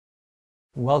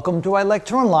Welcome to our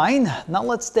lecture online. Now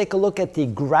let's take a look at the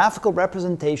graphical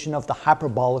representation of the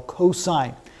hyperbolic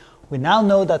cosine. We now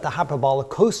know that the hyperbolic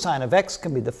cosine of x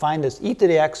can be defined as e to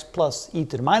the x plus e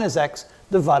to the minus x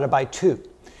divided by 2.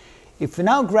 If we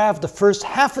now graph the first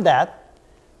half of that,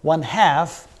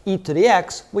 1/2 e to the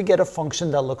x, we get a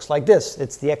function that looks like this.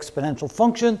 It's the exponential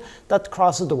function that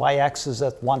crosses the y-axis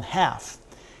at 1/2.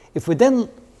 If we then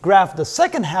graph the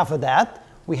second half of that,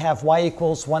 we have y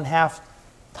equals 1/2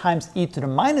 times e to the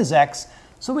minus x,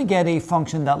 so we get a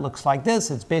function that looks like this.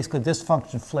 It's basically this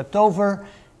function flipped over,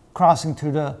 crossing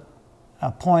to the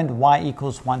point y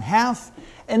equals 1/2.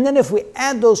 And then if we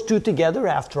add those two together,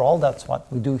 after all, that's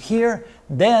what we do here,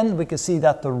 then we can see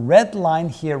that the red line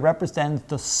here represents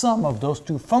the sum of those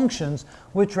two functions,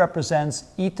 which represents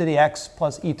e to the x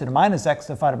plus e to the minus x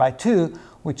divided by 2,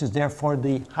 which is therefore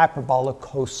the hyperbolic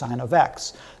cosine of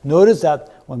x. Notice that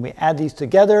when we add these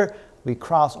together, we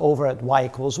cross over at y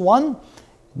equals 1.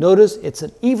 Notice it's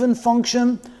an even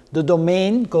function. The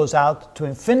domain goes out to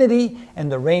infinity,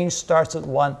 and the range starts at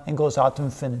 1 and goes out to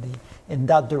infinity in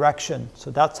that direction. So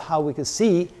that's how we can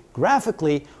see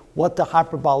graphically what the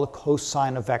hyperbolic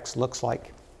cosine of x looks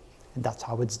like. And that's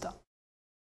how it's done.